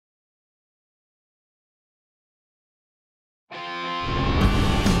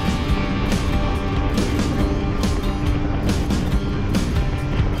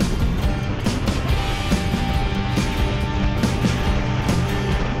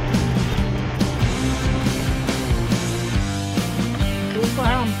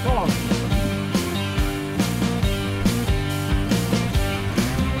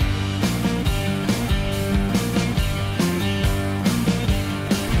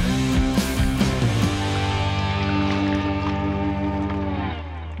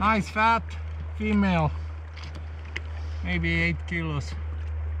Nice fat female, maybe 8 kilos,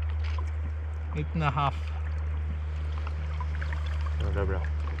 8.5. Ja, det är bra.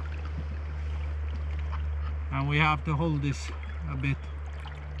 And we have to hold this a bit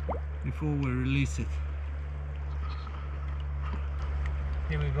before we release it.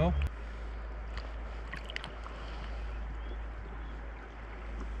 Here we go.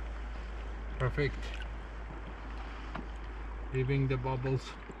 Perfect. Leaving the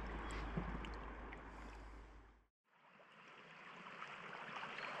bubbles.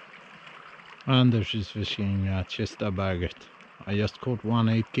 Anders is fishing Chistaberget. I just caught 1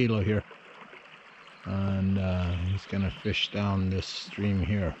 8 kilo here, and he's gonna fish down this stream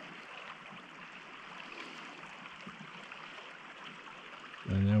here,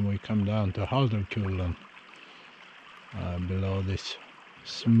 and then we come down to Halderkullen below this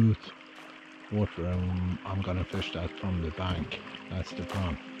smooth water, and I'm gonna fish that from the bank. That's the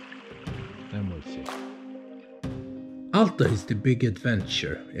plan. Then we'll see. Alta is the big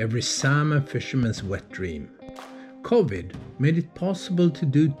adventure, every salmon fisherman's wet dream. COVID made it possible to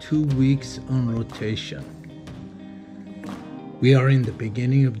do 2 weeks on rotation. We are in the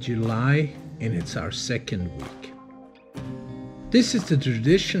beginning of July and it's our second week. This is the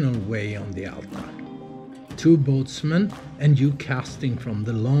traditional way on the Alta. 2 boatsmen and you casting from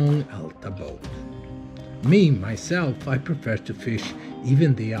the long Alta boat. Myself, I prefer to fish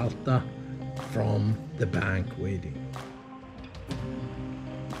even the Alta from the bank waiting.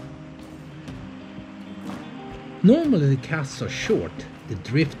 Normally the casts are short, they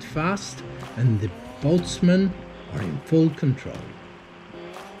drift fast and the boatsmen are in full control.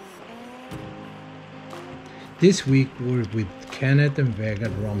 This week we're with Kenneth and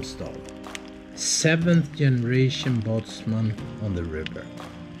Vegard Romsdal, 7th generation boatsman on the river.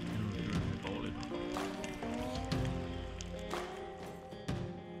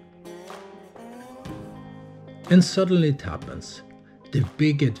 And suddenly it happens. The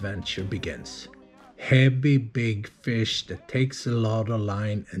big adventure begins. Heavy, big fish that takes a lot of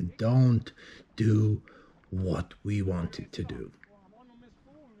line and don't do what we want it to do.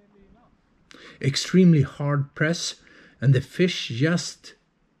 Extremely hard press and the fish just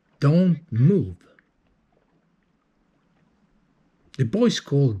don't move. The boys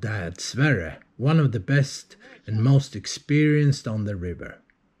called Dad Sverre, one of the best and most experienced on the river.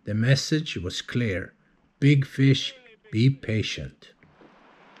 The message was clear. Big fish, be patient.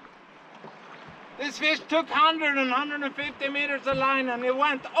 This fish took 100 and 150 meters of line and it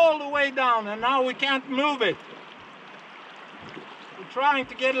went all the way down and now we can't move it. We're trying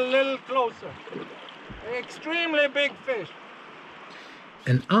to get a little closer. Extremely big fish.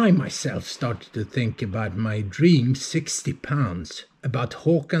 And I myself started to think about my dream 60 pounds, about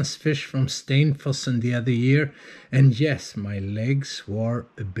Håkan's fish from Steinfossen the other year, and yes, my legs were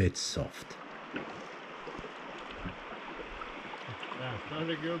a bit soft.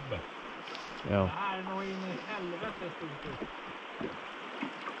 Större gubbe. Ja. Det här är nog in i helvete stort.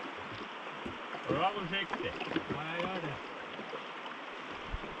 Bra försiktig. Ja, jag gör det.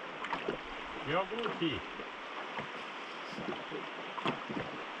 Vi har god tid.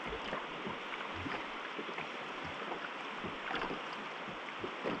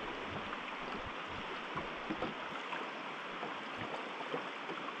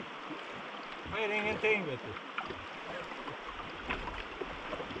 Det är ingenting, vet du.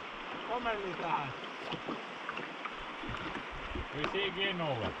 Kommer lite här. Vi ser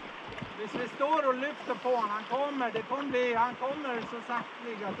Genova. Hvis vi står och lyfter på honom, han kommer så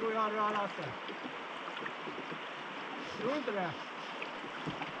sakteliga, tror jag, röra sig. Tror inte det?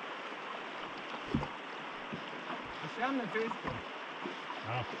 Jag känner fisken.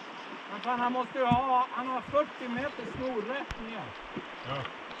 Ja. Men fan, han har 40 meter snor rätt ner. Ja.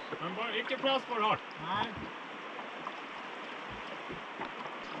 Men bara inte plats för hårt. Nej.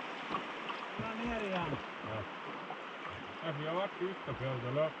 Dra ner igen. Ja. Jag har varit ute och prövat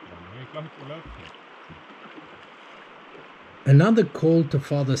löpningen, men vi klarar inte löpningen. Another call to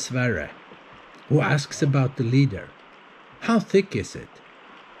Father Sverre, who asks about the leader. How thick is it?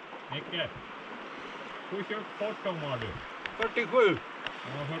 Micke, hur tjock porton var du? 47.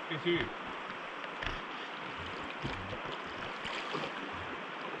 Ja, 47.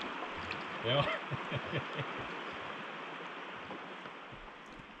 Ja.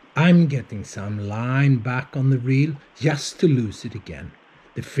 I'm getting some line back on the reel just to lose it again.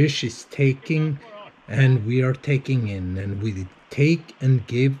 The fish is taking and we are taking in and we take and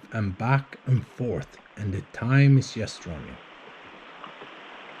give and back and forth and the time is just running.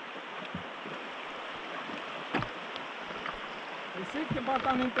 Jag är säker på att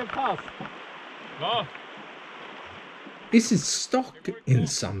han inte är fast. Va? Is it stuck in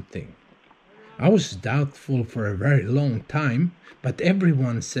something? I was doubtful for a very long time, but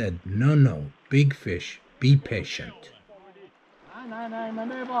everyone said, no, big fish, be patient. Nej, men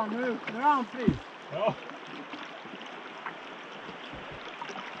det är bra. Nu är han fri. Ja.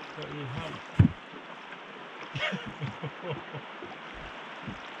 Så i hand.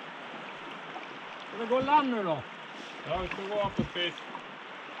 Ska vi gå land nu då? Ja, vi ska gå på fisk.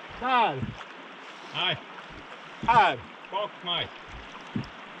 Där. Nej. Här. Bak mig.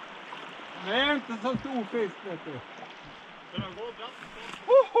 Det är inte så stor fisk, vet du. Ska den gå där?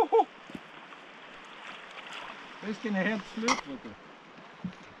 Fisken är helt slut, vet du.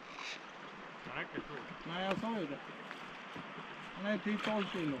 Nej, jag sa ju det. Han är 10-12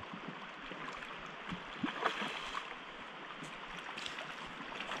 kilo.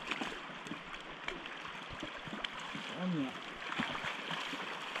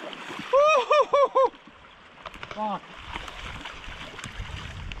 Fuck.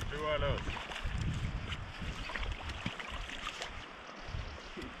 Du är lös.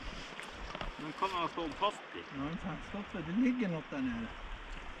 Den kommer han stå fast i. Ja, han stoppar. Det ligger något där nere.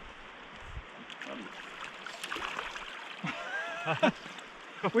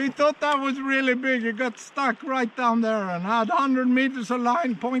 We thought that was really big. It got stuck right down there and had 100 meters of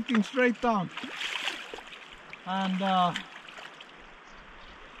line pointing straight down. And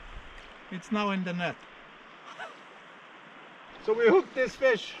it's now in the net. So we hooked this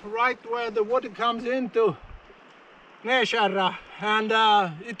fish right where the water comes into Neskärra, and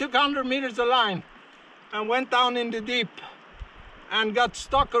it took 100 meters of line and went down in the deep and got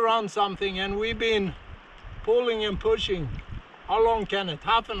stuck around something, and we've been pulling and pushing. How long, Kenneth?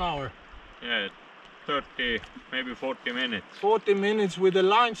 Half an hour? Yeah, 30, maybe 40 minutes. 40 minutes with the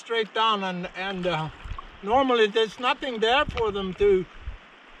line straight down, and normally there's nothing there for them to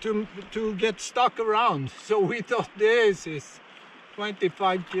get stuck around. So we thought this is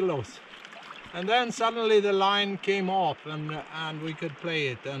 25 kilos. And then suddenly the line came off and we could play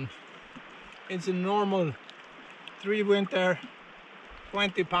it. And it's a normal 3-winter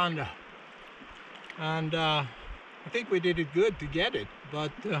 20 pounder. And I think we did it good to get it,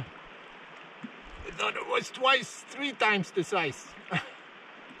 but I thought it was 3 times the size.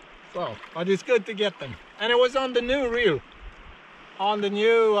 So, but it's good to get them. And it was on the new reel, on the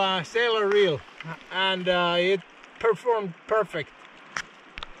new sailor reel, and it performed perfect.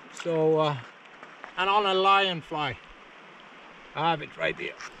 So, and on a lion fly. I have it right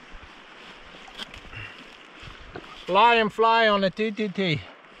here. Lion fly on a TTT.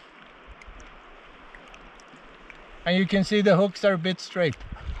 And you can see the hooks are a bit straight.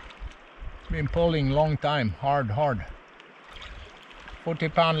 Been pulling long time, hard.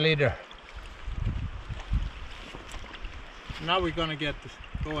 40-pound leader. Now we're gonna get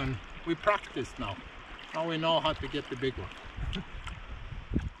going. We practiced now. Now we know how to get the big one.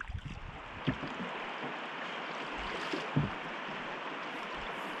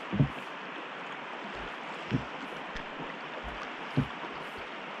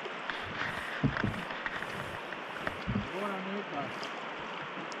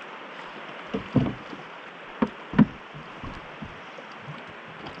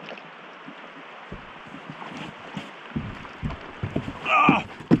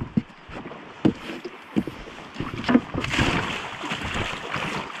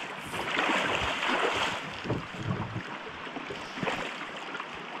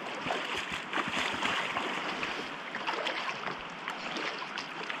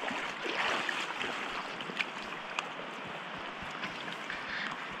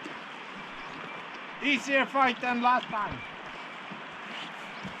 Easier fight than last time.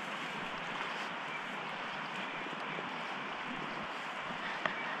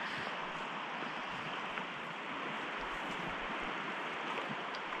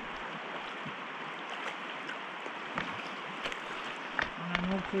 I'm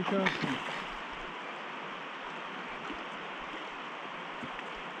not so careful.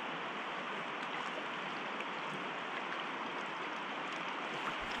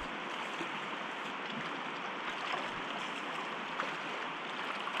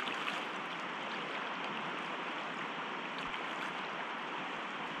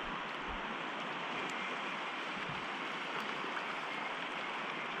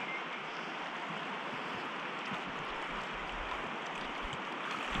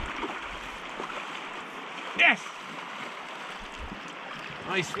 Yes!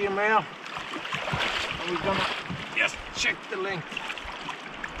 Nice female. And we're gonna just check the length.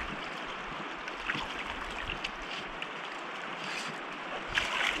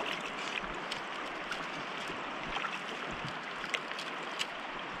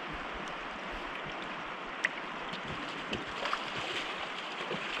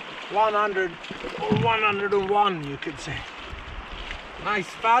 100 or 101, you could say. Nice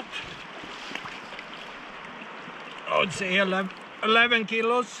fat. I would say 11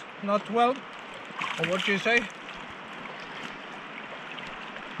 kilos, not 12. Or what do you say?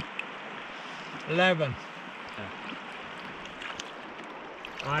 11.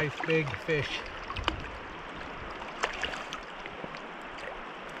 Nice big fish.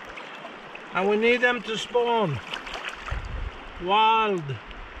 And we need them to spawn. Wild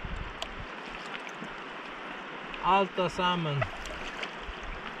Alta salmon.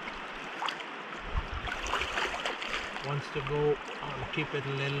 Wants to go, I'll keep it a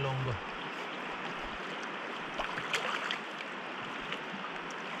little longer.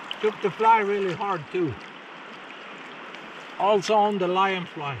 Took the fly really hard too. Also on the lion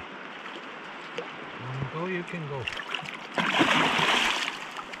fly. Go, you can go.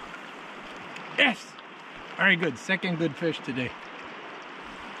 Yes! Very good, second good fish today.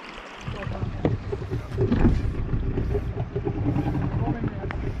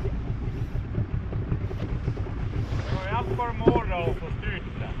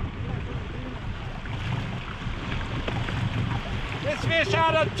 This fish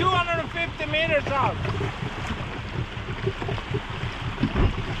out at 250 meters out.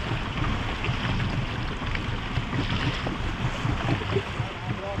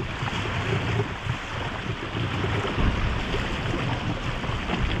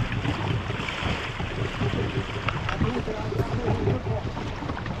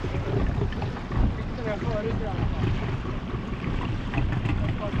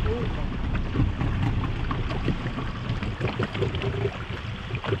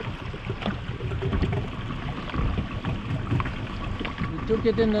 Took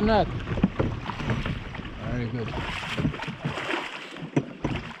it in the net. Very good.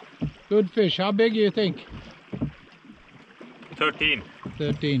 Good fish. How big do you think? 13.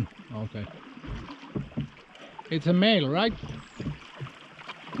 13. Okay. It's a male, right?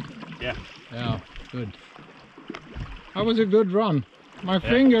 Yeah. Yeah, good. That was a good run. My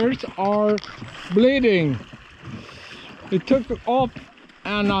fingers are bleeding. It took off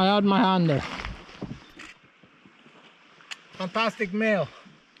and I had my hand there. Fantastic male.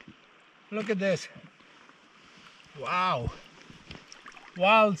 Look at this. Wow.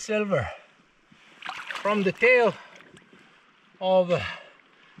 Wild silver. From the tail of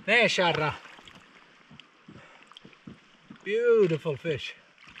Näskärra. Beautiful fish.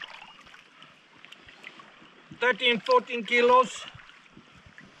 13, 14 kilos.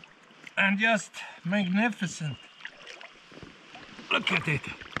 And just magnificent. Look at it.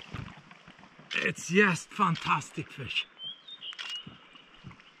 It's just fantastic fish.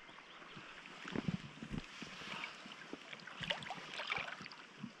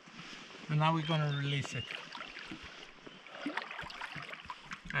 And now we're gonna release it.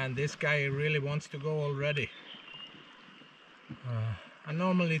 And this guy really wants to go already. I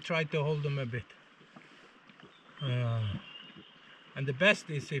normally try to hold them a bit. And the best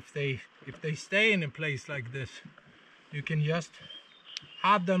is if they stay in a place like this, you can just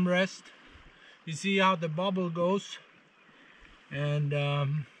have them rest. You see how the bubble goes, and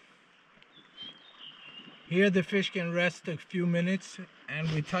here the fish can rest a few minutes, and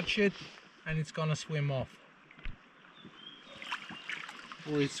we touch it and it's gonna swim off,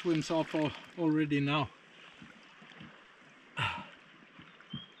 or it swims off already now.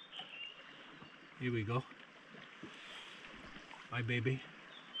 Here we go. Bye, baby.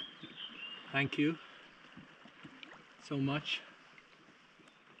 Thank you so much.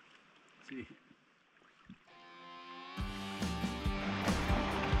 Let's see.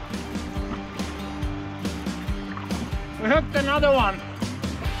 We hooked another one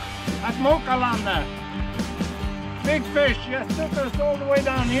at Mikaels there. Big fish, just took us all the way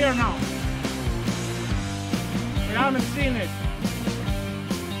down here now. We haven't seen it.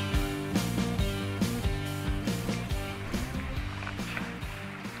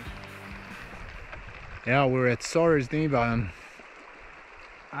 Yeah, we're at Silvery and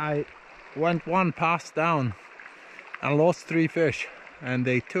I went one pass down and lost 3 fish, and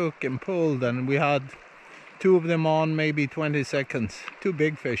they took and pulled, and we had 2 of them on maybe 20 seconds. 2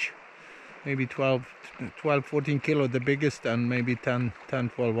 big fish, maybe 12, 14 kilo the biggest, and maybe 10,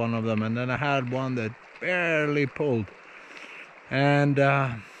 12 one of them. And then I had one that barely pulled. And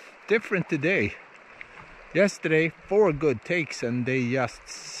different today. Yesterday 4 good takes and they just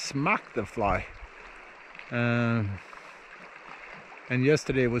smacked the fly. And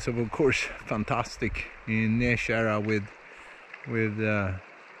yesterday was of course fantastic in Näskärra with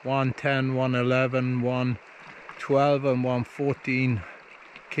 110, 111, 112 and 114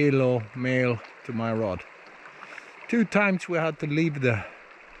 kilo male to my rod. 2 times we had to leave the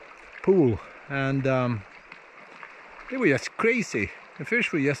pool, and it was just crazy. The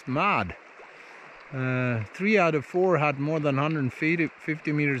fish were just mad. 3 out of 4 had more than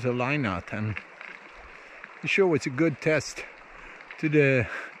 150 meters of line out, and it sure was a good test to the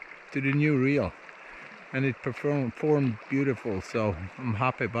new reel, and it performed beautiful. So I'm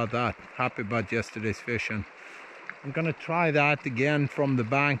happy about that. Happy about yesterday's fishing. I'm gonna try that again from the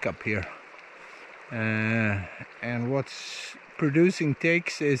bank up here. And what's producing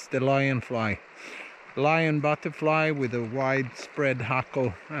takes is the lionfly. Lion butterfly with a widespread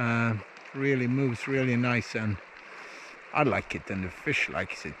hackle. Really moves really nice, and I like it, and the fish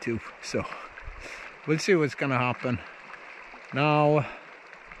likes it too. So we'll see what's gonna happen. Now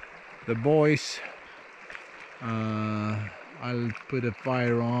the boys, I'll put a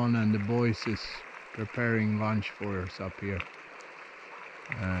fire on, and the boys is preparing lunch for us up here,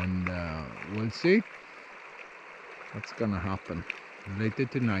 and we'll see what's gonna happen later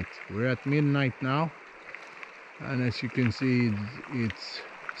tonight. We're at midnight now, and as you can see, it's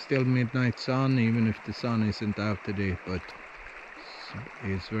still midnight sun, even if the sun isn't out today, but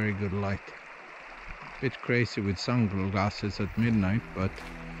it's very good light. Bit crazy with sunglasses at midnight, but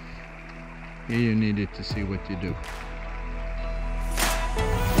here you need it to see what you do.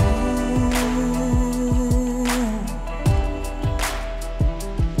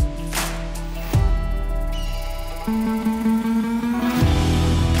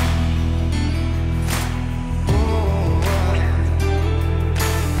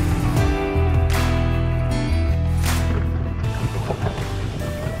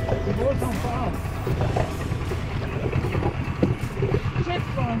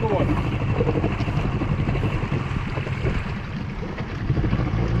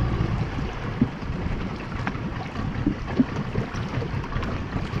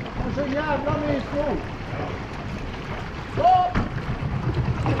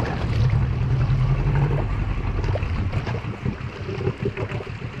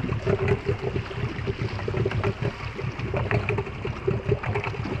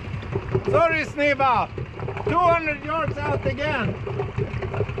 Sorry, Sneva. 200 yards out again.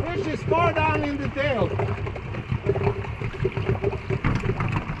 Fish is far down in the tail.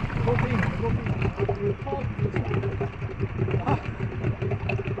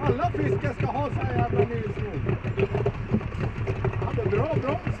 Alla fiskar ska ha så här jävla nyskog. Hade bra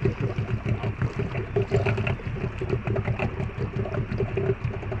broms.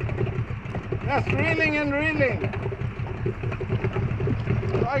 Just reeling and reeling.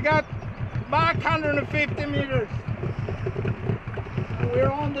 So I got back 150 meters. And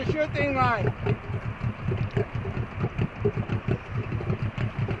we're on the shooting line.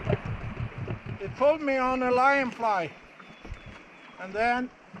 They pulled me on a lionfly. And then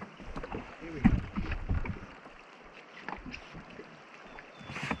here we go.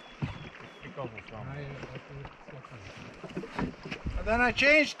 And then I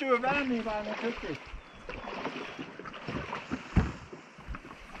changed to a vanny when I took it.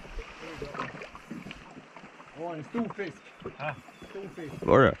 Åh, en stor fisk. Hä? Stor fisk.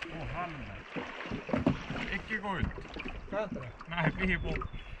 Var det? Åh, handen. Ikke gå ut. Kan inte det? Nej, vi är på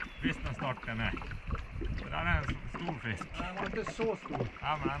vissten snart den är. Det där är en stor fisk. Den var inte så stor.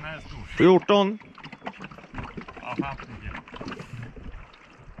 Ja, men den är stor. 14. Ja, 50 kilo.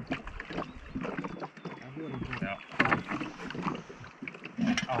 Ja.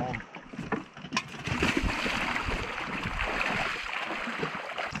 Ja,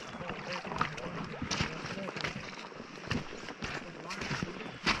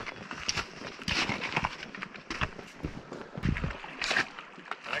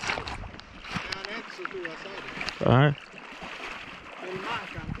 Nej.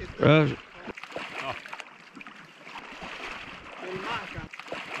 Ja.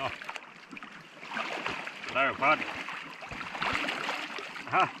 där är färdig.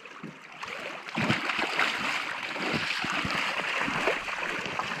 Aha.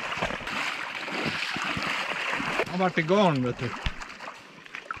 Han vart igång, vet du.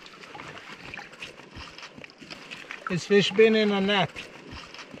 His fish been in a net.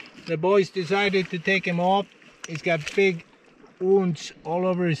 The boys decided to take him off. He's got big wounds all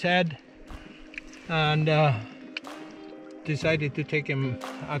over his head, and decided to take him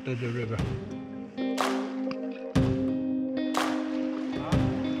out of the river.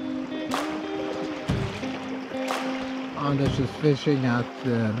 Anders is fishing at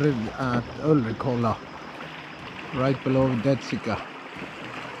Ulrikolla, right below Detsika.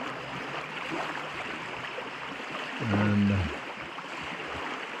 And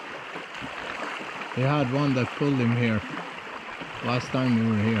he had one that pulled him here last time we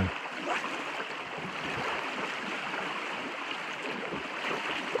were here.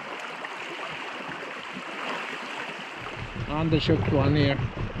 undershook one here.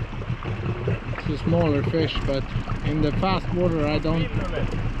 It's a smaller fish, but in the fast water I don't.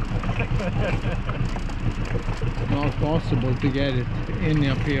 It's not possible to get it in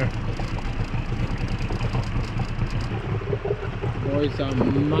up here. Boys,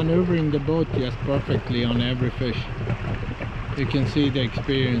 I'm maneuvering the boat just perfectly on every fish. You can see the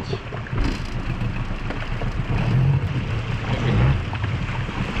experience.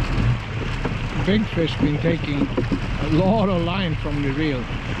 Big fish been taking a lot of line from the reel.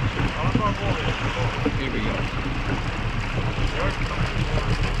 Here we go.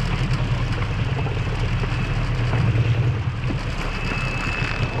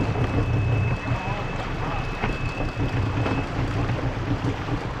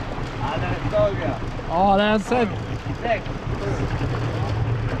 Oh, that's it.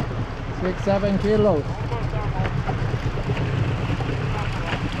 6-7 kilos.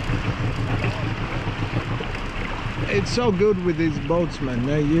 It's so good with these boatsmen.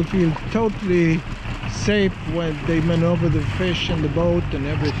 You feel totally safe when they maneuver the fish in the boat and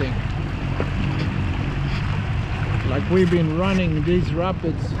everything. Like we've been running these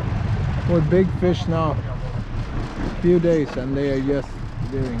rapids with big fish now a few days, and they are just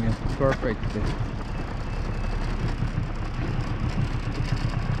doing it perfectly.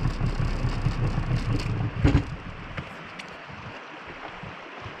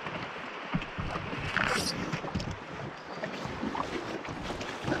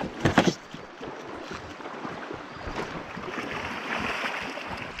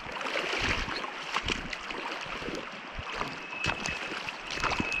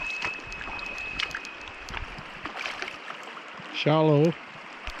 Shallow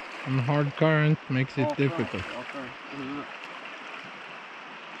and hard current makes it difficult.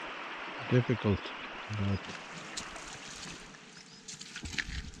 Difficult, but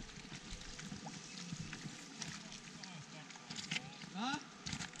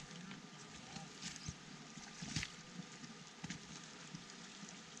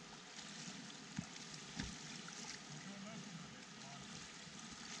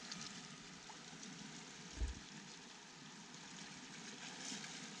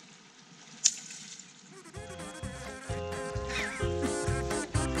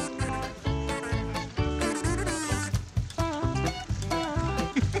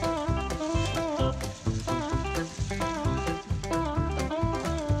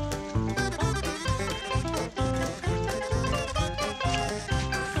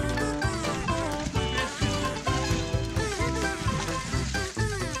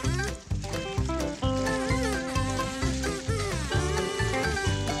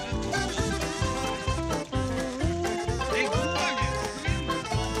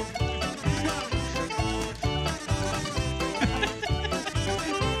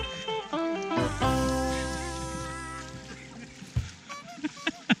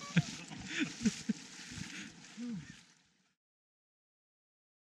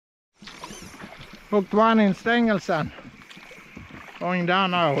hooked one in Stengelsen. Going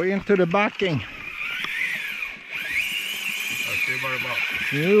down now into the backing.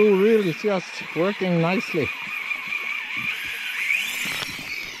 You really just working nicely.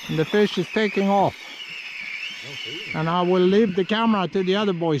 And the fish is taking off. And I will leave the camera to the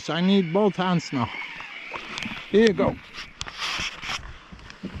other boys. I need both hands now. Here you go.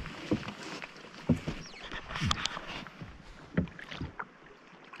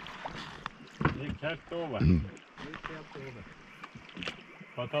 Helt over.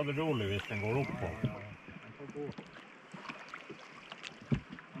 Får ta det roligt hvis den går upp på. Den får gå.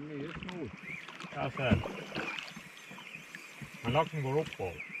 Den är ju snor. Jag ser. Men laxen går upp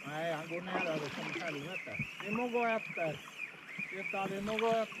på. Nej, han går ner över som helvete. Det må gå efter. Det må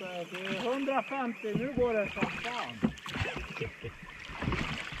gå efter. Det är 150. Nu går det som fan.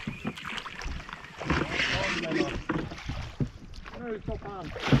 Nu stoppar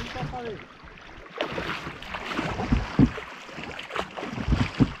han. Nu stoppar vi.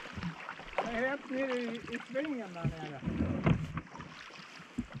 Det är helt nere i svingen där nere.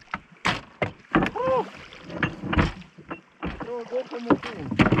 Gå på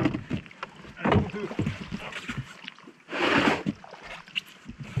motorn.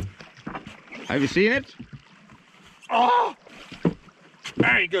 Have you seen it? Oh!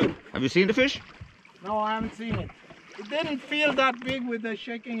 Very good. Have you seen the fish? No, I haven't seen it. It didn't feel that big with the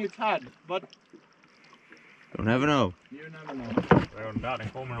shaking its head, but Don't never know. you never know. Där den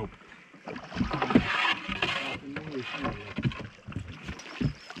kommer upp.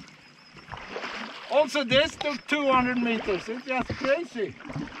 Also, this took 200 meters. It's just crazy.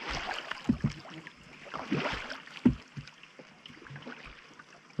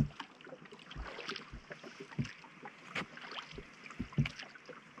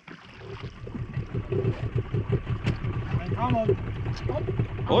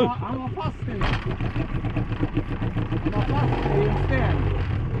 Oj! Han var fast i den. Han var fast i en sten.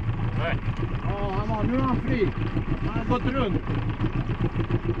 Nej. Ja, nu är han fri. Han har gått runt.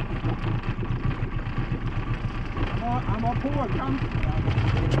 Han var på kanten.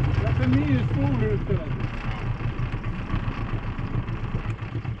 Det är för mycket spår ute.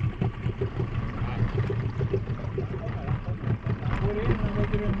 Han går in och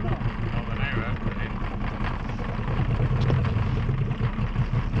lägger undan. Ja, den är ju öppen in.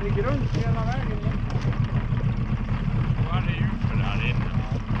 Det är grunt hela vägen in. Då är det djupt där inne.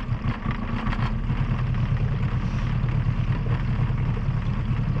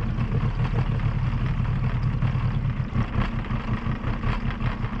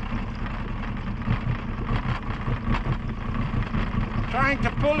 Trying to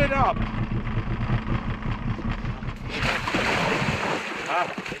pull it up. Ja,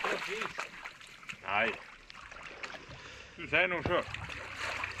 det går fint. Nej. Du säger nog så.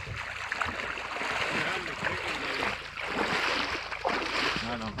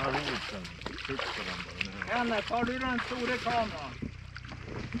 Nej, de här orden skjuter den bara. Henne, tar du den stora kameran?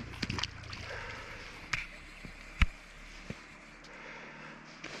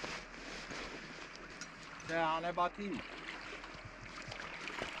 Det han är bara tid.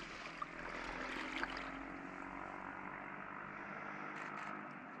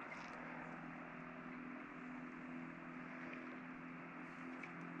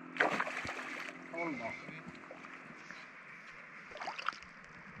 Håll bara.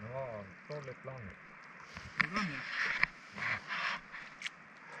 Ja, står lite långt.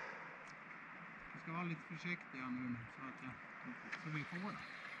 Jag ska vara lite försiktiga nu så vi får det.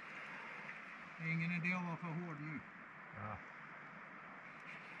 Det är ingen idé att vara för hård nu. Ja.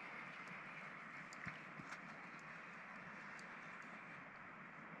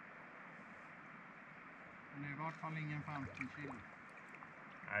 Men det är i vart fall ingen 15 kilo.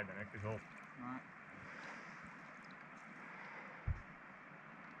 Nej, den är inte så. Nej.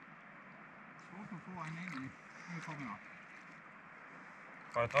 Svårt att få en in. Nu kommer han.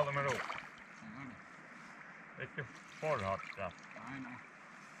 Får jag ta dem med ro? Jag gör det. Inte för hårt, ja. Nej.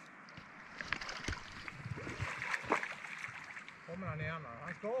 Kommer han igen här?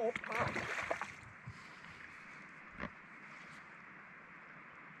 Han ska upp här.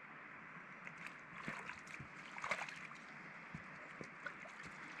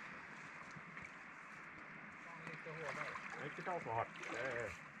 Lite hårdare. Inte ta för hårt.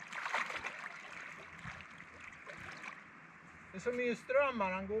 Det är så mycket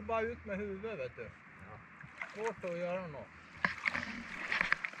strömmar, han går bara ut med huvudet, vet du. Ja. Svårt att göra något.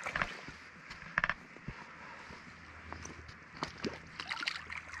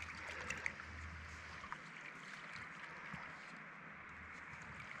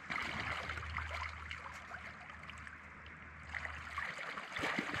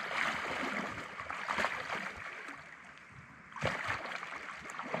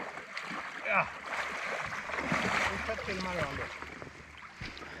 Ja. Fortsätt filma det ändå.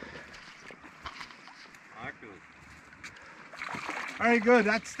 Ja, kul. Very good,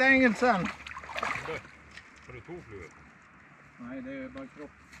 that's stängelsen. Har du toflugor? Nej, det är bara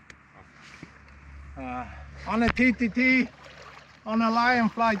kropp. On a TTT, on a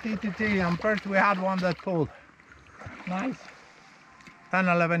lionfly TTT, and first we had one that pulled. Nice.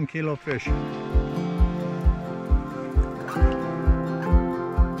 10-11 kilo fish.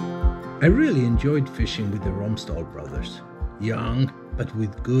 I really enjoyed fishing with the Romsdal brothers. Young, but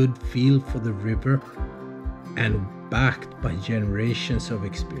with good feel for the river and backed by generations of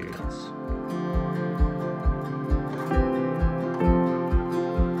experience.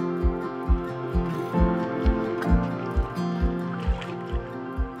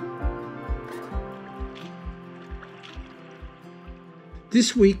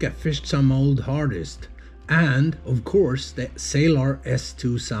 This week I fished some old hardest and, of course, the Sailor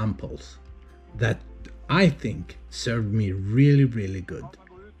S2 samples that I think served me really good.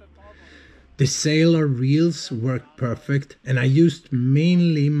 The Sailor reels worked perfect and I used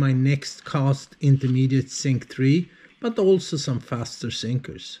mainly my next cast intermediate sink 3, but also some faster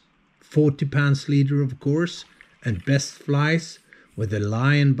sinkers. 40 pounds leader, of course, and best flies with the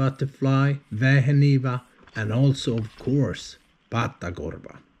lion butterfly, vähäniva, and also, of course,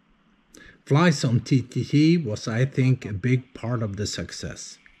 patagorva. Flies on TTT was, I think, a big part of the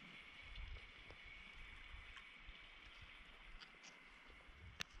success.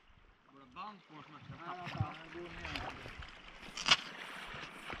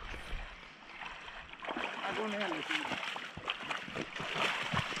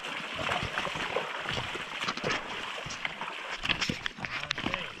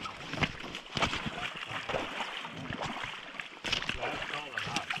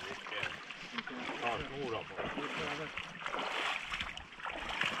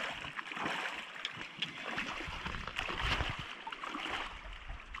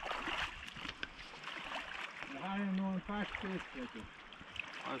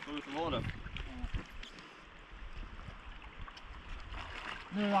 så ut som var det.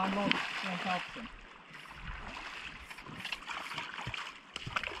 Nu är han loss från platsen.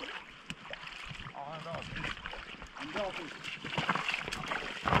 Ja, en bra fisk. En bra fisk.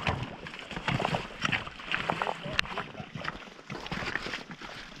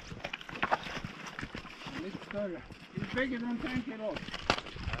 Lite större. Hur bygger den tänker oss?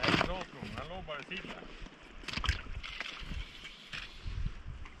 Nej, bra tron. Han låg bara i sidan.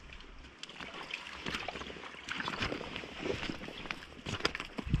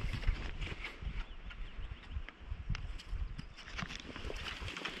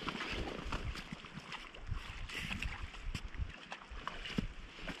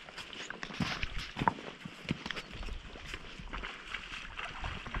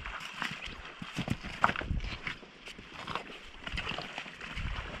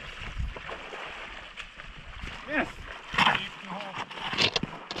 Yes!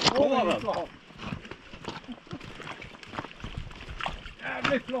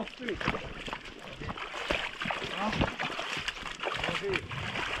 Jävligt flott fisk. Ja.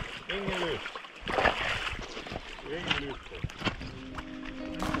 Ingen lut. Ingen lut på.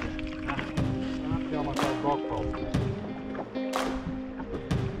 Ja, man tar bakpå.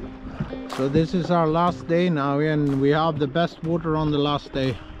 So this is our last day now, and we have the best water on the last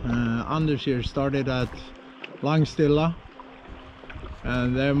day. Anders here started at Langstilla,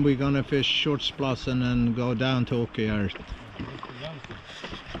 and then we're gonna fish Shortsplass and then go down to Åkerjäret.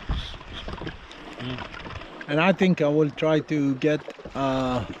 And I think I will try to get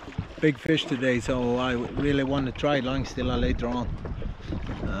big fish today, so I really want to try Langstilla later on.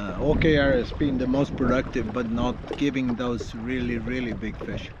 Åkerjäret has been the most productive, but not giving those really big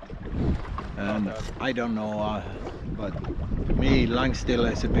fish. And I don't know, but to me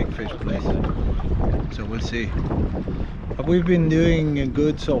Langstilla is a big fish place, so we'll see. But we've been doing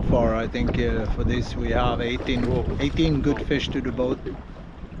good so far. I think for this we have 18 good fish to the boat.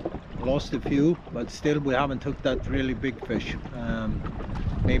 Lost a few, but still we haven't took that really big fish.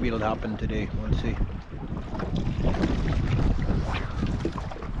 Maybe it'll happen today, we'll see.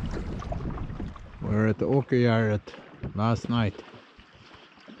 We're at the Åkerjäret last night,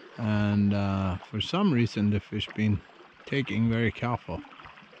 and for some reason the fish been taking very careful,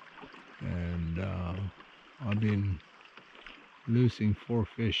 and I've been losing 4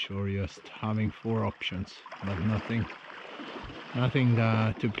 fish or just having 4 options, but nothing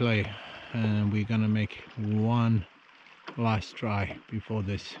to play. And we're gonna make one last try before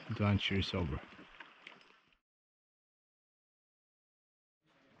this adventure is over.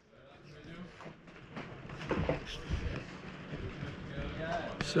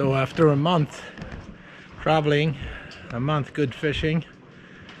 So after a month traveling, a month good fishing,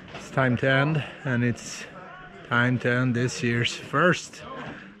 it's time to end, and it's time to end this year's first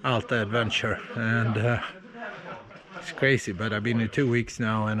Alta adventure. And it's crazy, but I've been here 2 weeks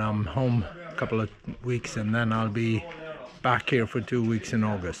now, and I'm home a couple of weeks, and then I'll be back here for 2 weeks in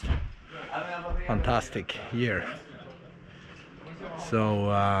August. Fantastic year.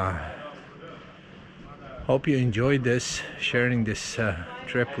 So hope you enjoyed this, sharing this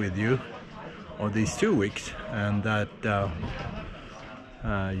trip with you, or these 2 weeks, and that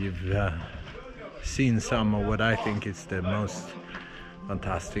you've seen some of what I think is the most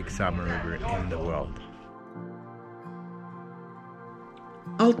fantastic salmon river in the world.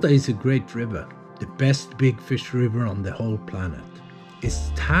 Alta is a great river, the best big fish river on the whole planet. It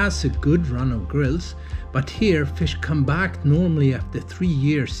has a good run of grills, but here fish come back normally after 3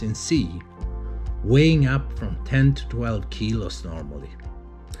 years in sea, weighing up from 10 to 12 kilos normally.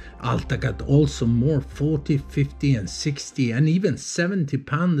 Alta got also more 40, 50 and 60 and even 70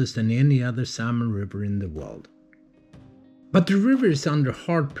 pounders than any other salmon river in the world. But the river is under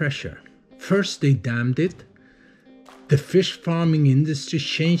hard pressure. First they dammed it. The fish farming industry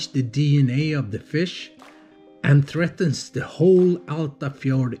changed the DNA of the fish and threatens the whole Alta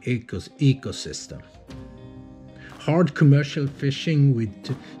fjord ecosystem. Hard commercial fishing with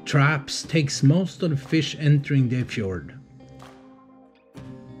traps takes most of the fish entering the fjord.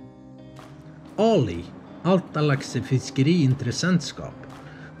 Ali, Alta Laxefiskeri Intressentskap,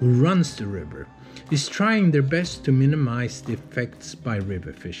 who runs the river, is trying their best to minimize the effects by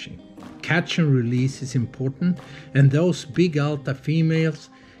river fishing. Catch and release is important, and those big Alta females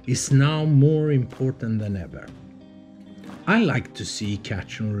is now more important than ever. I like to see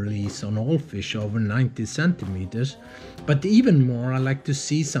catch and release on all fish over 90 centimeters, but even more I like to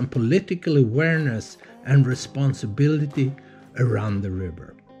see some political awareness and responsibility around the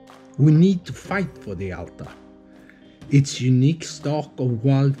river. We need to fight for the Alta. Its unique stock of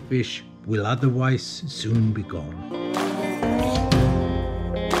wild fish will otherwise soon be gone.